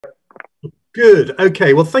Good.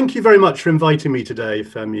 Okay. Well, thank you very much for inviting me today,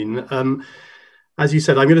 Fermín. As you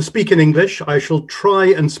said, I'm going to speak in English. I shall try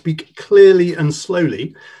and speak clearly and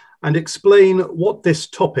slowly and explain what this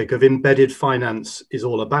topic of embedded finance is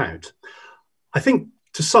all about. I think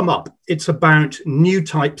to sum up, it's about new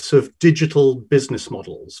types of digital business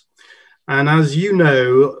models. And as you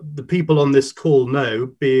know, the people on this call know,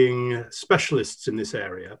 being specialists in this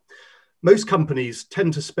area, most companies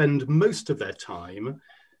tend to spend most of their time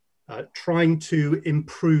trying to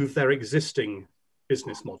improve their existing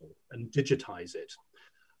business model and digitize it.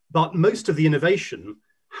 But most of the innovation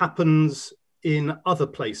happens in other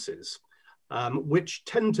places, which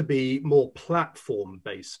tend to be more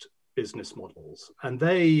platform-based business models. And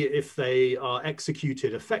they, if they are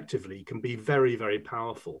executed effectively, can be very, very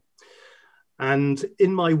powerful. And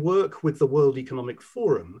in my work with the World Economic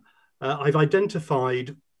Forum, I've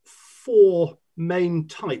identified four main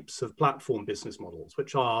types of platform business models,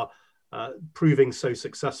 which are proving so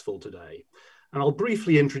successful today. And I'll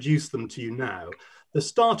briefly introduce them to you now. The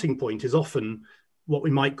starting point is often what we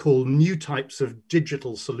might call new types of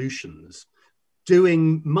digital solutions,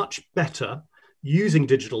 doing much better using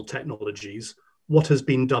digital technologies what has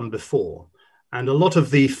been done before. And a lot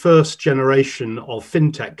of the first generation of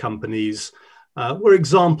fintech companies were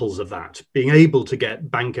examples of that, being able to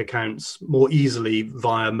get bank accounts more easily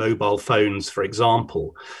via mobile phones, for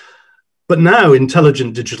example. But now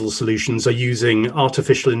intelligent digital solutions are using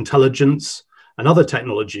artificial intelligence and other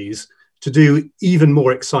technologies to do even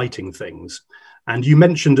more exciting things. And you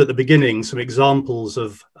mentioned at the beginning some examples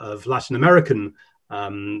of Latin American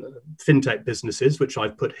fintech businesses, which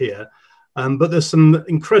I've put here. But there's some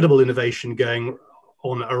incredible innovation going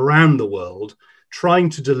on around the world, trying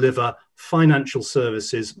to deliver financial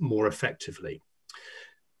services more effectively.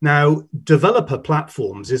 Now, developer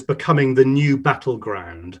platforms is becoming the new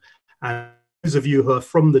battleground. And those of you who are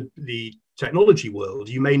from the technology world,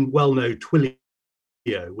 you may well know Twilio,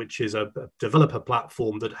 which is a developer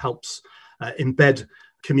platform that helps embed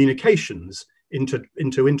communications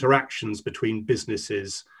into interactions between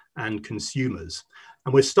businesses and consumers.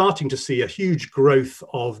 And we're starting to see a huge growth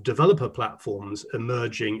of developer platforms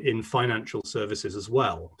emerging in financial services as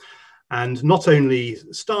well. And not only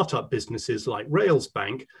startup businesses like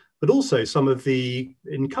Railsbank, but also some of the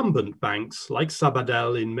incumbent banks like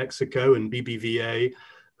Sabadell in Mexico and BBVA,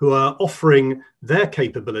 who are offering their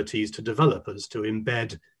capabilities to developers to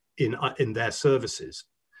embed in their services.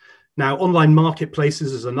 Now, online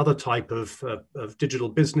marketplaces is another type of digital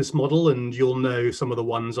business model, and you'll know some of the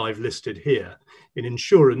ones I've listed here. In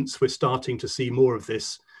insurance, we're starting to see more of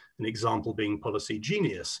this, an example being Policy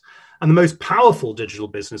Genius. And the most powerful digital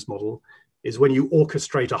business model is when you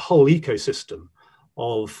orchestrate a whole ecosystem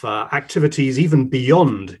of activities even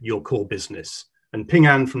beyond your core business. And Ping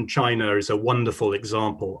An from China is a wonderful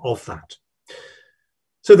example of that.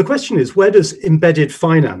 So the question is, where does embedded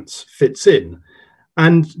finance fits in?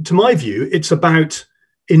 And to my view, it's about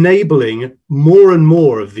enabling more and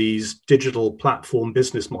more of these digital platform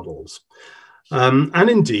business models, and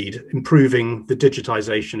indeed improving the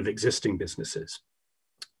digitization of existing businesses.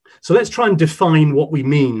 So let's try and define what we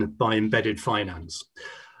mean by embedded finance.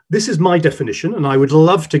 This is my definition, and I would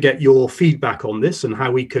love to get your feedback on this and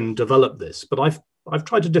how we can develop this. But I've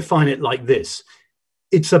tried to define it like this.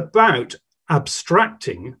 It's about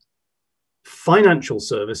abstracting financial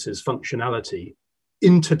services functionality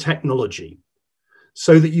into technology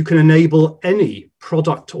so that you can enable any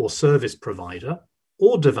product or service provider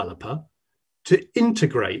or developer to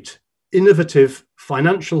integrate innovative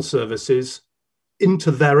financial services into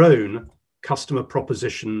their own customer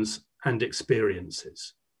propositions and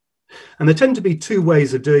experiences. And there tend to be two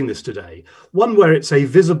ways of doing this today. One where it's a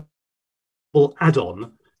visible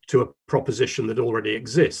add-on to a proposition that already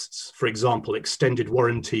exists. For example, extended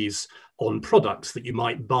warranties on products that you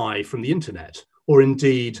might buy from the internet, or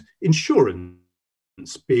indeed insurance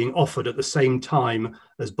being offered at the same time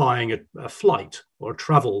as buying a flight or a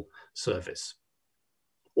travel service.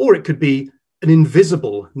 Or it could be an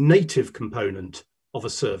invisible native component of a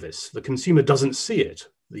service. The consumer doesn't see it.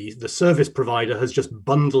 The service provider has just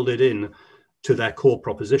bundled it in to their core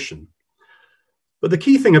proposition. But the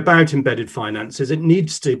key thing about embedded finance is it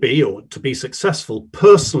needs to be, or to be successful,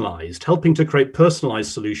 personalized, helping to create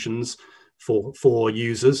personalized solutions for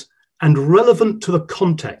users and relevant to the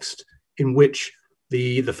context in which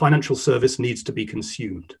the financial service needs to be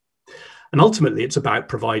consumed. And ultimately, it's about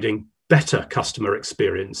providing better customer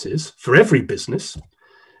experiences for every business.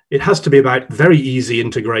 It has to be about very easy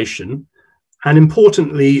integration and,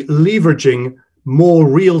 importantly, leveraging more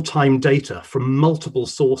real-time data from multiple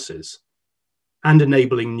sources and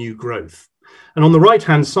enabling new growth. And on the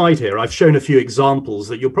right-hand side here, I've shown a few examples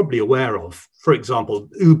that you're probably aware of. For example,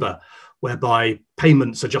 Uber, whereby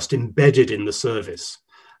payments are just embedded in the service.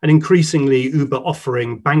 And increasingly, Uber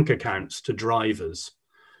offering bank accounts to drivers.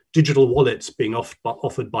 Digital wallets being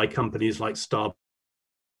offered by companies like Starbucks,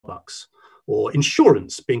 or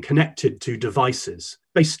insurance being connected to devices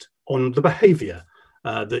based on the behavior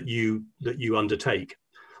that you undertake.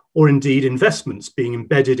 Or indeed investments being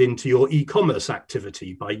embedded into your e-commerce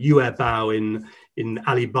activity by Yuebao in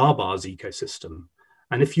Alibaba's ecosystem.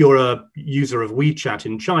 And if you're a user of WeChat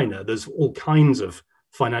in China, there's all kinds of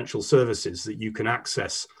financial services that you can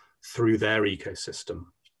access through their ecosystem.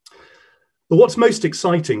 But what's most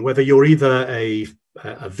exciting, whether you're either a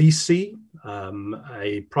VC,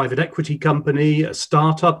 a private equity company, a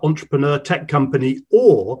startup, entrepreneur, tech company,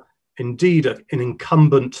 or indeed an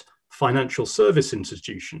incumbent financial service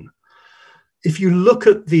institution, if you look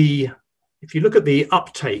at the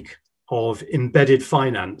uptake of embedded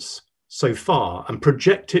finance so far and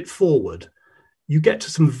project it forward, you get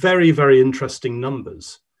to some very, very interesting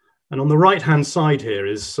numbers. And on the right-hand side here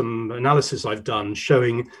is some analysis I've done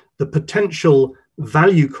showing the potential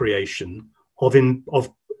value creation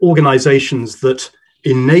of organizations that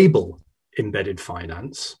enable embedded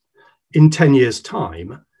finance in 10 years'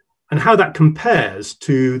 time, and how that compares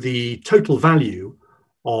to the total value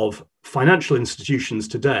of financial institutions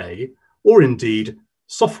today, or indeed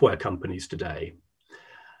software companies today.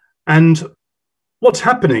 And what's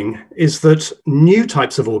happening is that new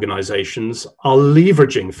types of organizations are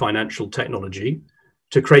leveraging financial technology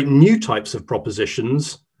to create new types of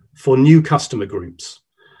propositions for new customer groups.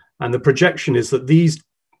 And the projection is that these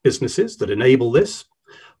businesses that enable this,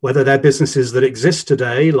 whether they're businesses that exist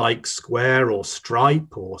today like Square or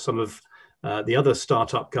Stripe or some of the other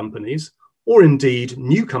startup companies, or indeed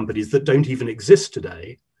new companies that don't even exist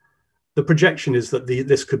today, the projection is that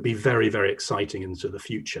this could be very, very exciting into the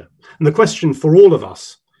future. And the question for all of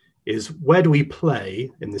us is, where do we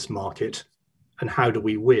play in this market and how do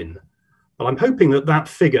we win? Well, I'm hoping that that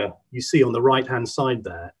figure you see on the right-hand side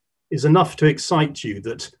there is enough to excite you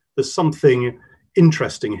that there's something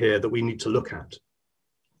interesting here that we need to look at.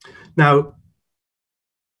 Now,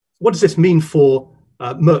 what does this mean for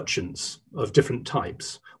merchants of different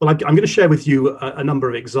types? Well, I'm going to share with you a number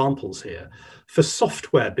of examples here. For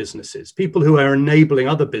software businesses, people who are enabling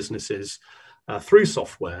other businesses through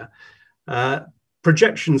software,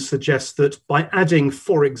 projections suggest that by adding,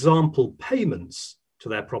 for example, payments to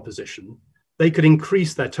their proposition, they could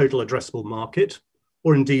increase their total addressable market,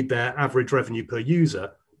 or indeed their average revenue per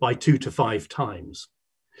user, by 2 to 5 times.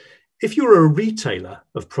 If you're a retailer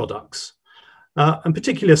of products, and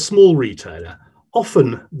particularly a small retailer,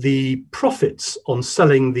 often the profits on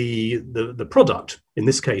selling the product, in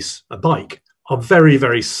this case, a bike, are very,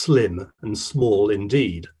 very slim and small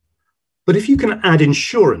indeed. But if you can add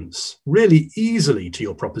insurance really easily to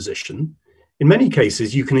your proposition, in many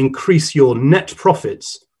cases, you can increase your net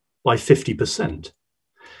profits by 50%.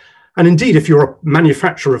 And indeed, if you're a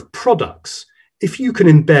manufacturer of products, if you can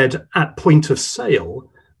embed at point of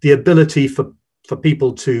sale the ability for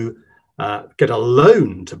people to get a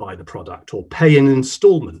loan to buy the product or pay in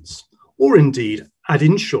installments, or indeed add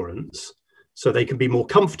insurance so they can be more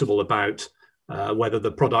comfortable about whether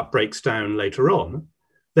the product breaks down later on,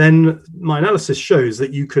 then my analysis shows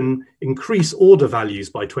that you can increase order values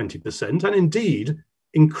by 20% and indeed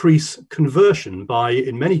increase conversion by,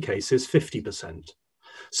 in many cases, 50%.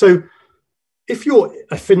 So if you're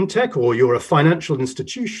a fintech or you're a financial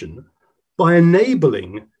institution, by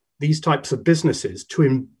enabling these types of businesses to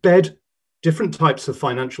embed different types of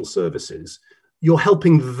financial services, you're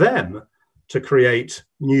helping them to create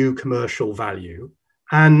new commercial value,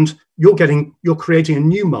 and you're creating a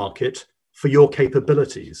new market for your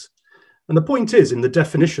capabilities. And the point is, in the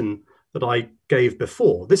definition that I gave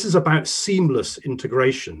before, this is about seamless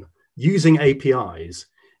integration using APIs.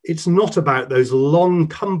 It's not about those long,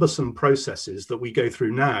 cumbersome processes that we go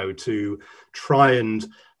through now to try and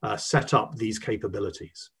set up these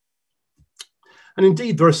capabilities. And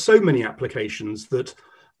indeed, there are so many applications that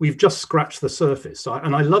we've just scratched the surface.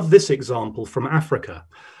 And I love this example from Africa,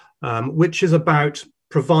 which is about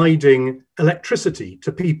providing electricity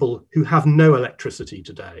to people who have no electricity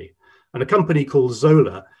today. And a company called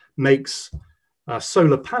Zola makes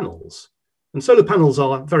solar panels. And solar panels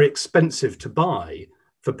are very expensive to buy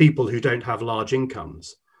for people who don't have large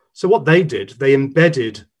incomes. So what they did, they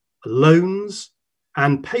embedded loans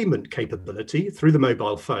and payment capability through the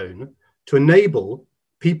mobile phone to enable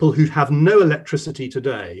people who have no electricity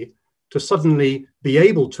today to suddenly be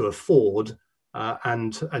able to afford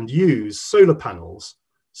and use solar panels,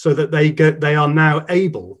 so that they are now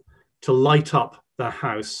able to light up their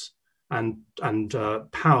house and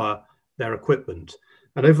power their equipment.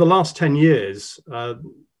 And over the last 10 years,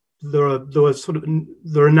 there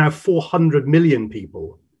are now 400 million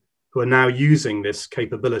people who are now using this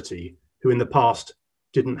capability, who in the past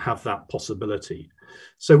didn't have that possibility.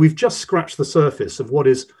 So we've just scratched the surface of what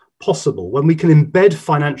is possible when we can embed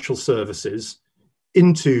financial services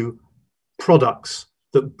into products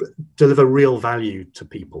that deliver real value to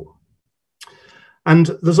people. And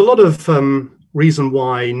there's a lot of reason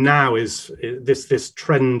why now is this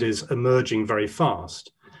trend is emerging very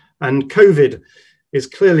fast. And COVID is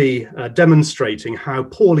clearly demonstrating how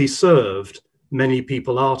poorly served many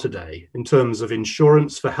people are today in terms of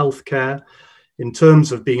insurance for healthcare, in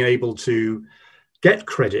terms of being able to get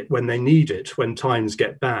credit when they need it, when times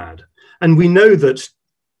get bad. And we know that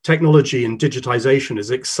technology and digitization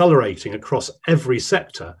is accelerating across every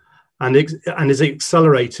sector and is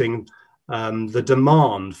accelerating the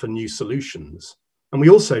demand for new solutions. And we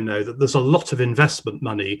also know that there's a lot of investment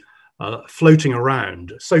money floating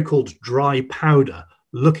around, so-called dry powder,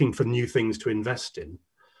 looking for new things to invest in.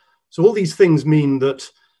 So all these things mean that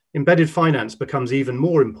embedded finance becomes even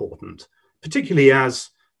more important, particularly as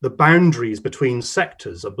the boundaries between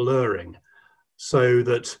sectors are blurring, so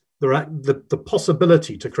that the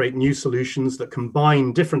possibility to create new solutions that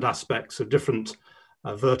combine different aspects of different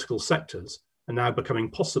vertical sectors are now becoming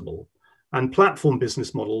possible. And platform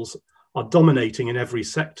business models are dominating in every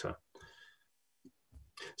sector.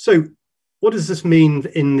 So what does this mean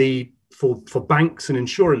for banks and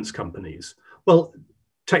insurance companies? Well,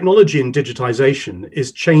 technology and digitization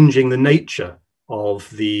is changing the nature of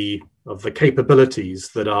the capabilities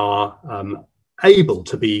that are able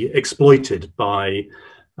to be exploited by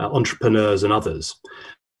entrepreneurs and others.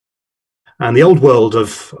 And the old world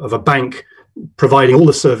of a bank providing all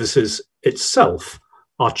the services itself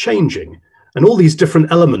are changing. And all these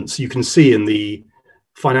different elements you can see in the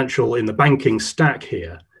banking stack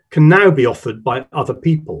here can now be offered by other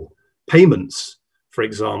people. Payments, for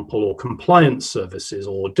example, or compliance services,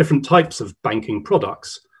 or different types of banking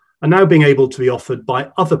products are now being able to be offered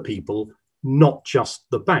by other people, not just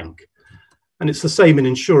the bank. And it's the same in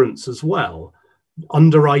insurance as well.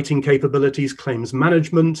 Underwriting capabilities, claims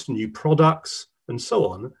management, new products, and so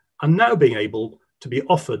on, are now being able to be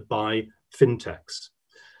offered by fintechs.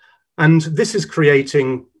 And this is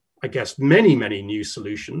creating, I guess, many, many new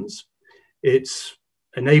solutions. It's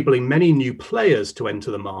enabling many new players to enter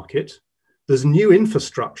the market. There's new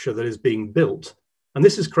infrastructure that is being built, and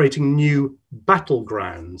this is creating new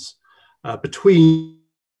battlegrounds between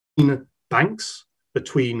banks,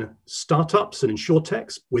 between startups and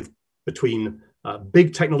insurtechs, between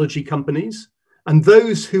big technology companies, and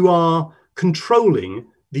those who are controlling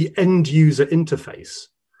the end user interface.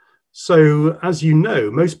 So, as you know,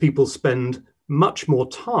 most people spend much more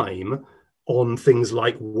time on things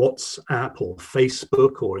like WhatsApp or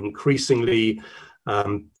Facebook, or increasingly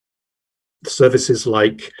services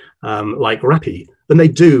like Rappi, than they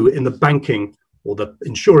do in the banking or the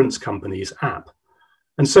insurance company's app.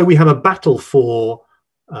 And so we have a battle for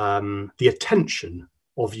the attention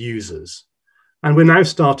of users. And we're now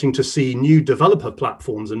starting to see new developer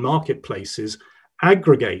platforms and marketplaces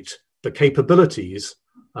aggregate the capabilities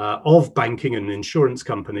of banking and insurance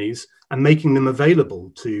companies and making them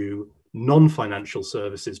available to non-financial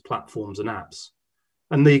services, platforms and apps.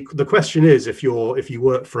 And the question is, if you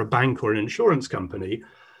work for a bank or an insurance company,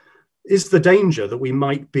 is the danger that we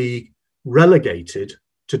might be relegated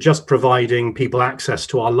to just providing people access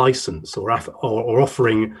to our license or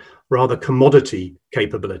offering rather commodity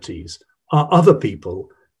capabilities? Are other people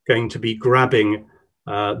going to be grabbing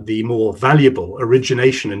the more valuable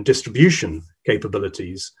origination and distribution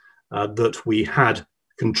capabilities that we had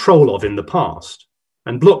control of in the past?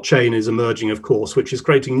 And blockchain is emerging, of course, which is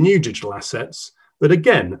creating new digital assets that,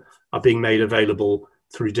 again, are being made available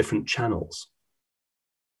through different channels.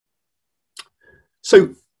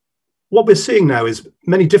 So what we're seeing now is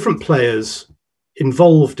many different players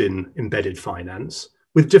involved in embedded finance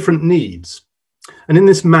with different needs. And in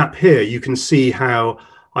this map here, you can see how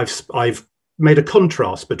I've made a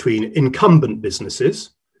contrast between incumbent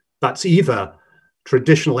businesses, that's either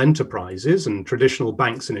traditional enterprises and traditional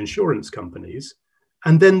banks and insurance companies,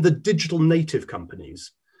 and then the digital native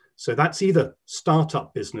companies. So that's either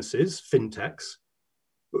startup businesses, fintechs,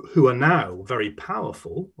 who are now very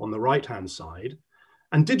powerful on the right-hand side,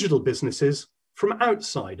 and digital businesses from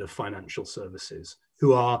outside of financial services,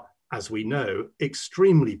 who are, as we know,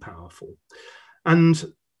 extremely powerful.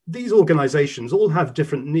 And these organizations all have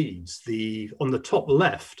different needs. On the top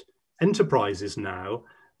left, enterprises now,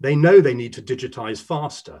 they know they need to digitize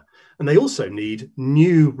faster, and they also need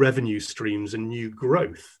new revenue streams and new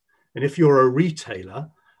growth. And if you're a retailer,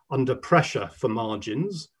 under pressure for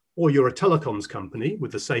margins, or you're a telecoms company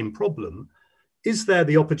with the same problem, is there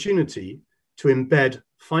the opportunity to embed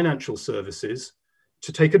financial services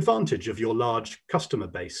to take advantage of your large customer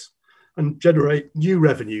base and generate new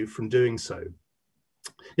revenue from doing so?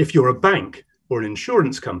 If you're a bank or an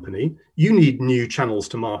insurance company, you need new channels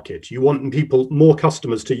to market. You want people, more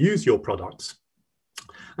customers to use your products,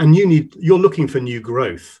 and you're looking for new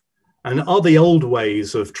growth. And are the old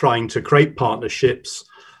ways of trying to create partnerships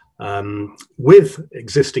with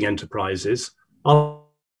existing enterprises, are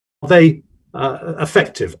they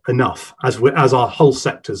effective enough as our whole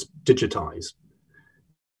sectors digitize?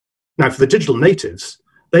 Now, for the digital natives,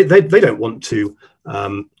 they don't want to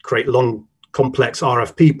create long, complex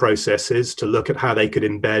RFP processes to look at how they could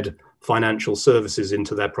embed financial services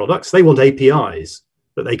into their products. They want APIs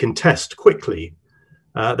that they can test quickly.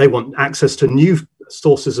 They want access to new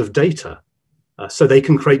sources of data so they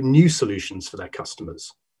can create new solutions for their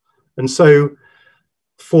customers. And so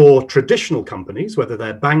for traditional companies, whether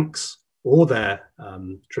they're banks or they're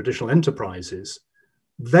traditional enterprises,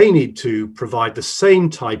 they need to provide the same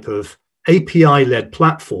type of API-led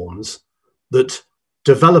platforms that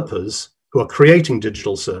developers who are creating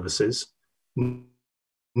digital services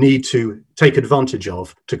need to take advantage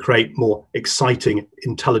of to create more exciting,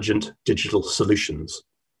 intelligent digital solutions.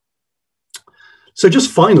 So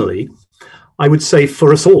just finally, I would say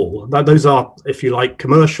for us all, that those are, if you like,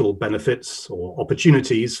 commercial benefits or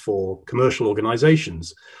opportunities for commercial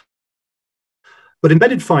organizations. But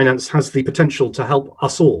embedded finance has the potential to help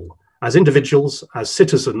us all as individuals, as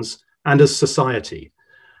citizens, and as society.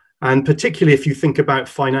 And particularly if you think about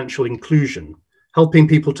financial inclusion, helping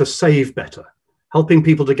people to save better, helping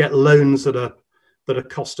people to get loans that are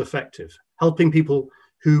cost effective, helping people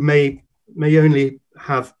who may only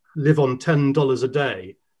live on $10 a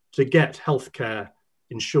day to get healthcare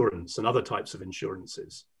insurance and other types of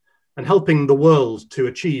insurances, and helping the world to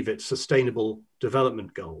achieve its sustainable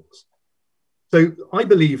development goals. So I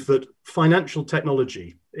believe that financial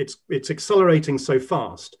technology, it's accelerating so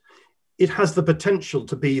fast, it has the potential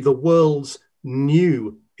to be the world's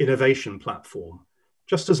new innovation platform.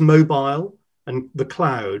 Just as mobile and the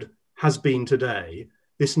cloud has been today,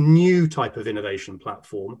 this new type of innovation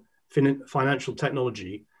platform, financial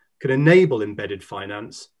technology, can enable embedded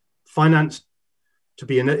finance to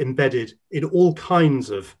be embedded in all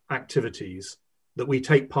kinds of activities that we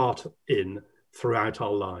take part in throughout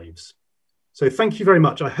our lives. So thank you very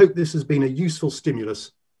much. I hope this has been a useful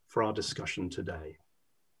stimulus for our discussion today.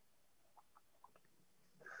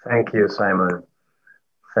 Thank you, Simon.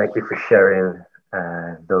 Thank you for sharing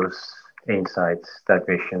those insights, that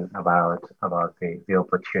vision about the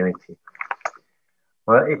opportunity.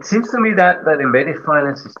 Well, it seems to me that embedded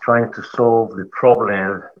finance is trying to solve the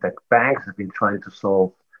problem that banks have been trying to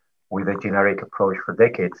solve with a generic approach for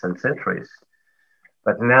decades and centuries.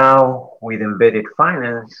 But now with embedded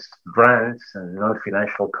finance, brands and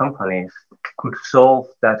non-financial companies could solve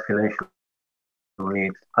that financial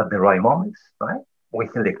need at the right moments, right?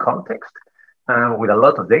 Within the context, with a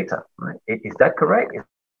lot of data, right? Is that correct? Is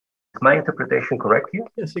my interpretation correct here?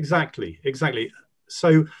 Yes, exactly.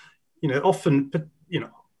 So, often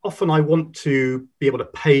I want to be able to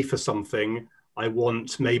pay for something. I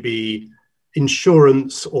want maybe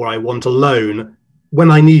insurance or I want a loan when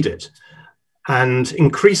I need it. And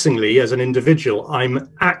increasingly, as an individual, I'm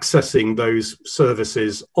accessing those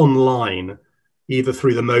services online, either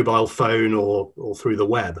through the mobile phone or through the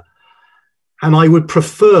web. And I would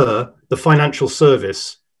prefer the financial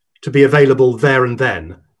service to be available there and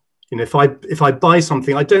then. If I buy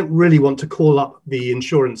something, I don't really want to call up the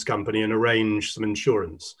insurance company and arrange some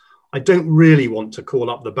insurance. I don't really want to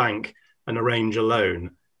call up the bank and arrange a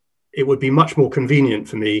loan. It would be much more convenient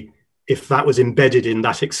for me if that was embedded in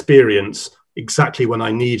that experience exactly when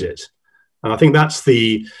I need it. And I think that's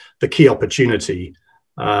the key opportunity,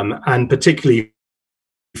 and particularly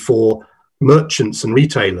for merchants and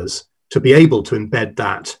retailers to be able to embed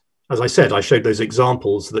that. As I said, I showed those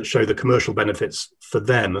examples that show the commercial benefits for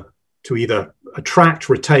them to either attract,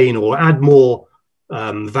 retain, or add more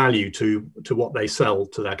value to what they sell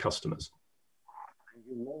to their customers.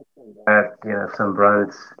 You mentioned that some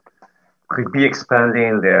brands could be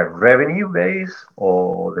expanding their revenue base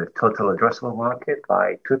or the total addressable market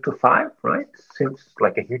by 2 to 5, right? Seems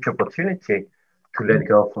like a huge opportunity to let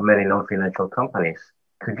go for many non-financial companies.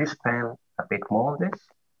 Could you expand a bit more on this?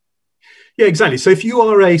 Yeah, exactly. So if you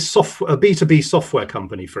are a B2B software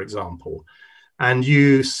company, for example, and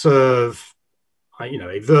you serve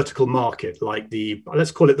a vertical market like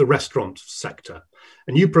let's call it the restaurant sector,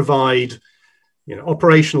 and you provide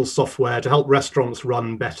operational software to help restaurants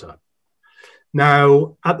run better,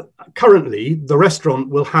 Now, currently, the restaurant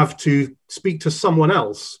will have to speak to someone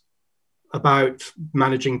else about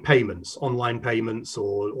managing payments, online payments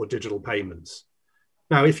or digital payments.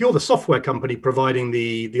 Now, if you're the software company providing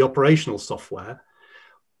the operational software,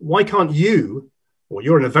 why can't you, or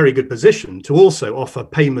you're in a very good position to also offer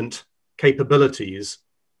payment capabilities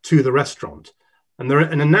to the restaurant?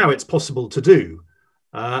 And now it's possible to do.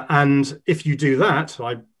 And if you do that,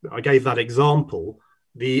 I gave that example,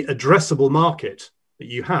 the addressable market that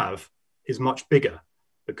you have is much bigger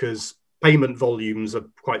because payment volumes are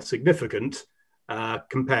quite significant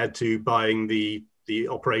compared to buying the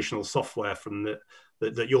operational software from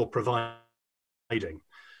that you're providing.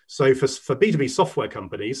 So for B2B software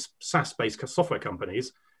companies, SaaS-based software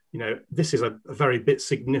companies, this is a very bit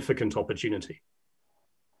significant opportunity.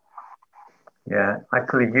 Yeah,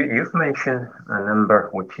 actually, you've mentioned a number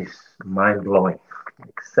which is mind-blowing,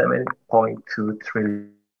 like $7.2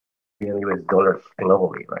 trillion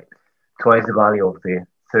globally, right? Twice the value of the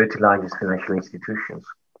 30 largest financial institutions.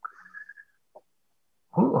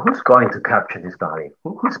 Who's going to capture this value?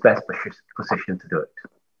 Who's best positioned to do it?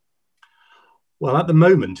 Well, at the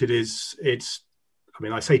moment,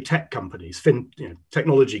 I say tech companies,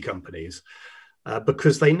 technology companies,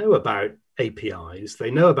 because they know about APIs, they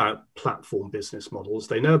know about platform business models,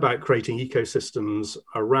 they know about creating ecosystems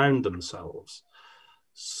around themselves.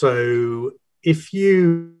 So if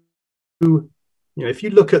you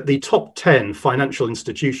look at the top 10 financial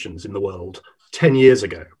institutions in the world 10 years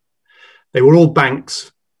ago, they were all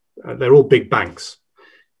banks, they're all big banks.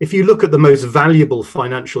 If you look at the most valuable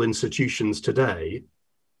financial institutions today,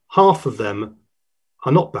 half of them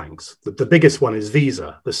are not banks. The biggest one is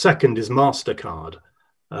Visa. The second is MasterCard.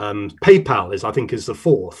 PayPal is the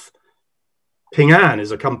fourth. Ping An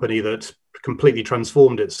is a company that completely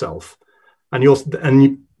transformed itself. And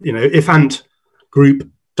if Ant Group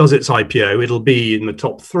does its IPO, it'll be in the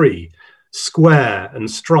top 3. Square and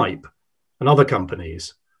Stripe and other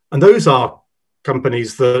companies. And those are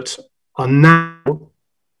companies that are now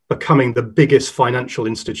becoming the biggest financial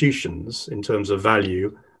institutions in terms of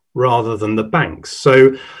value rather than the banks.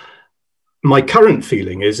 So my current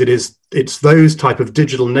feeling is it's those type of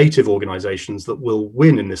digital native organizations that will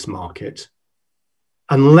win in this market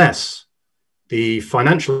unless the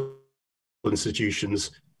financial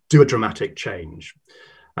institutions do a dramatic change.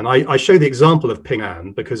 And I show the example of Ping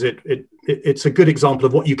An because it's a good example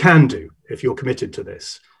of what you can do if you're committed to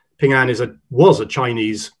this. Ping An was a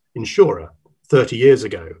Chinese insurer 30 years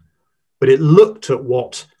ago, but it looked at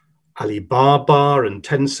what Alibaba and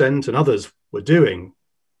Tencent and others were doing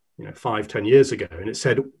 5-10 years ago, and it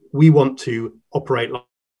said, we want to operate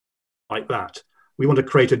like that. We want to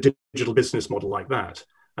create a digital business model like that.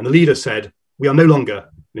 And the leader said, we are no longer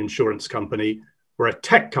an insurance company. We're a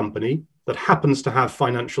tech company that happens to have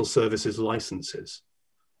financial services licenses.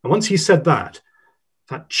 And once he said that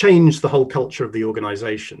changed the whole culture of the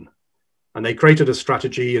organization. And they created a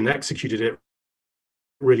strategy and executed it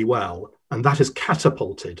really well. And that has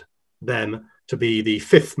catapulted them to be the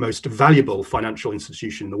 5th most valuable financial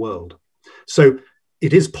institution in the world. So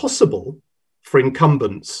it is possible for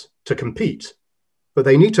incumbents to compete, but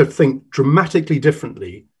they need to think dramatically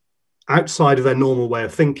differently outside of their normal way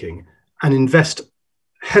of thinking and invest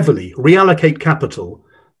heavily, reallocate capital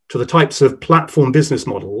to the types of platform business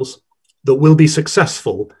models that will be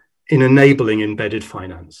successful in enabling embedded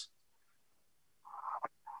finance.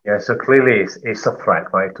 Yeah, so clearly it's a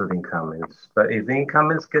threat, right, to the incumbents. But if the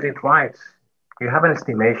incumbents get it right, do you have an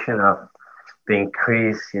estimation of the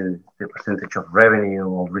increase in the percentage of revenue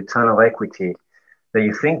or return of equity that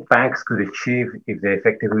you think banks could achieve if they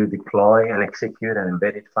effectively deploy and execute an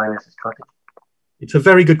embedded finance strategy? It's a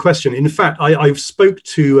very good question. In fact, I've spoke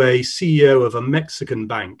to a CEO of a Mexican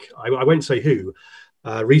bank, I won't say who,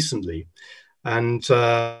 recently, and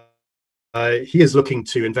he is looking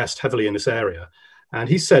to invest heavily in this area. And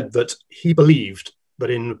he said that he believed that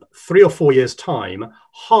in 3 or 4 years' time,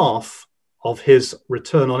 half of his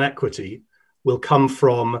return on equity will come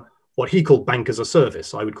from what he called bank as a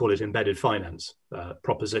service. I would call it embedded finance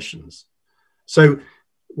propositions. So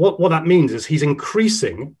what that means is he's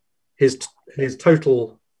increasing his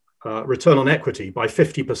total return on equity by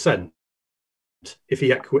 50% if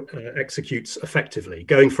he executes effectively,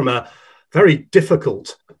 going from a very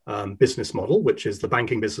difficult business model, which is the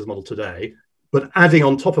banking business model today, but adding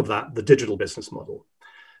on top of that the digital business model.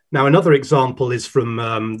 Now, another example is from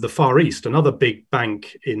the Far East. Another big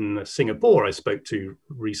bank in Singapore I spoke to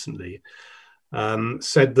recently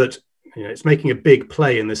said that it's making a big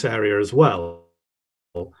play in this area as well.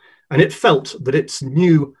 And it felt that its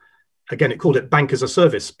new, again, it called it bank as a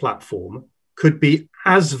service platform, could be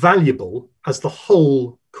as valuable as the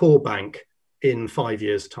whole core bank in 5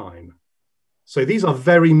 years' time. So these are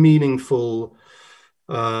very meaningful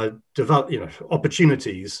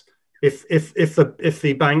opportunities if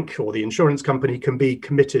the bank or the insurance company can be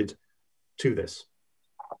committed to this.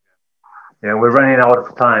 Yeah, we're running out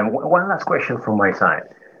of time. One last question from my side.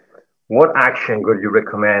 What action would you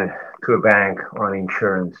recommend to a bank or an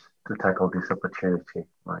insurance to tackle this opportunity?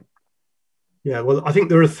 Right. Yeah, well, I think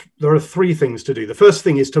there are three things to do. The first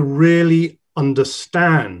thing is to really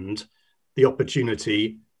understand the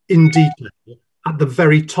opportunity in detail at the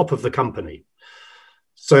very top of the company.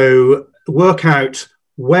 So work out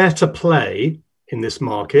where to play in this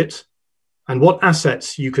market and what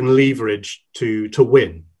assets you can leverage to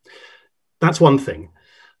win. That's one thing.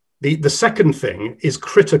 The second thing is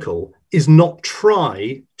critical, is not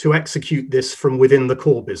try to execute this from within the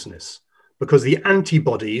core business, because the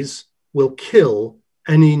antibodies will kill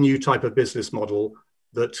any new type of business model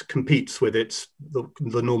that competes with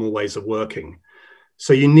the normal ways of working.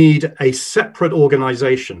 So you need a separate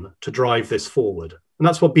organization to drive this forward. And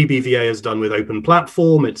that's what BBVA has done with Open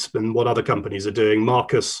Platform. It's been what other companies are doing,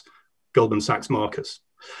 Marcus, Goldman Sachs Marcus.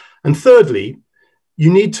 And thirdly,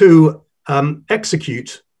 you need to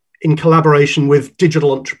execute in collaboration with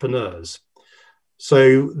digital entrepreneurs.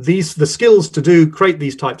 So the skills to create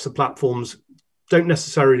these types of platforms don't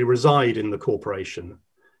necessarily reside in the corporation.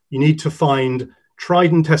 You need to find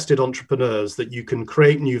tried and tested entrepreneurs that you can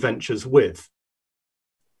create new ventures with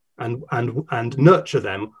and nurture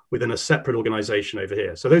them within a separate organization over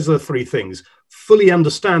here. So those are the three things. Fully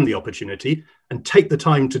understand the opportunity and take the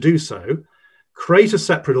time to do so. Create a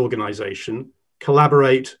separate organization,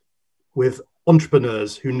 collaborate with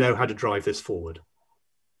entrepreneurs who know how to drive this forward.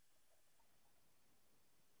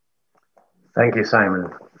 Thank you,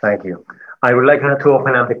 Simon. Thank you. I would like now to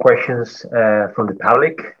open up the questions from the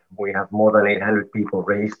public. We have more than 800 people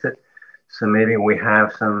registered, so maybe we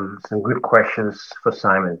have some good questions for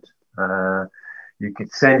Simon. You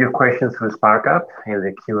could send your questions through SparkUp in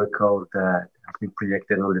the QR code that has been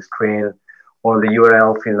projected on the screen, or the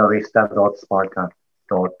URL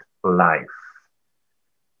finnovista.sparkup.live.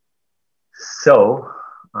 So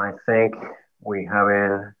I think we have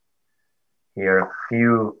in here a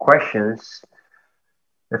few questions.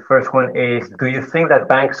 The first one is, do you think that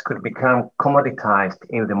banks could become commoditized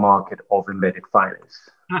in the market of embedded finance?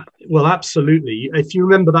 Well, absolutely. If you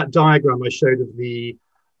remember that diagram I showed of the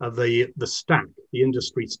stack, the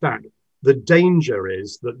industry stack, the danger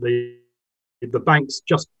is that the banks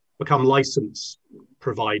just become license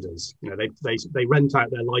providers. You know, they rent out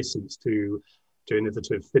their license to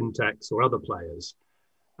innovative fintechs or other players,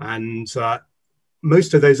 and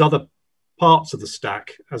most of those other parts of the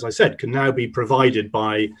stack, as I said, can now be provided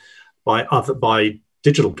by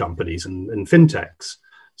digital companies and fintechs.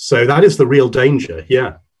 So that is the real danger.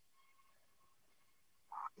 Yeah.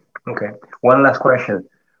 Okay. One last question.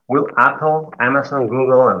 Will Apple, Amazon,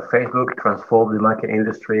 Google, and Facebook transform the market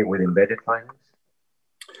industry with embedded finance?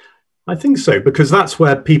 I think so, because that's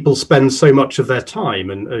where people spend so much of their time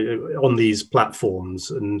and on these platforms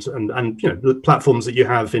and you know, the platforms that you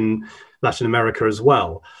have in Latin America as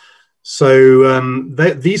well. So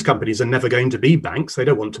these companies are never going to be banks. They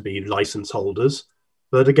don't want to be license holders.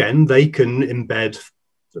 But again, they can embed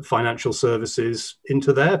financial services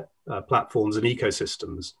into their platforms and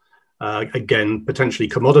ecosystems. Again, potentially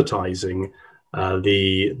commoditizing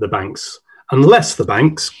the banks, unless the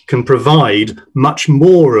banks can provide much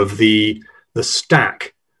more of the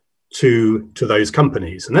stack to those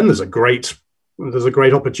companies. And then there's a great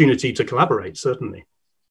opportunity to collaborate, certainly.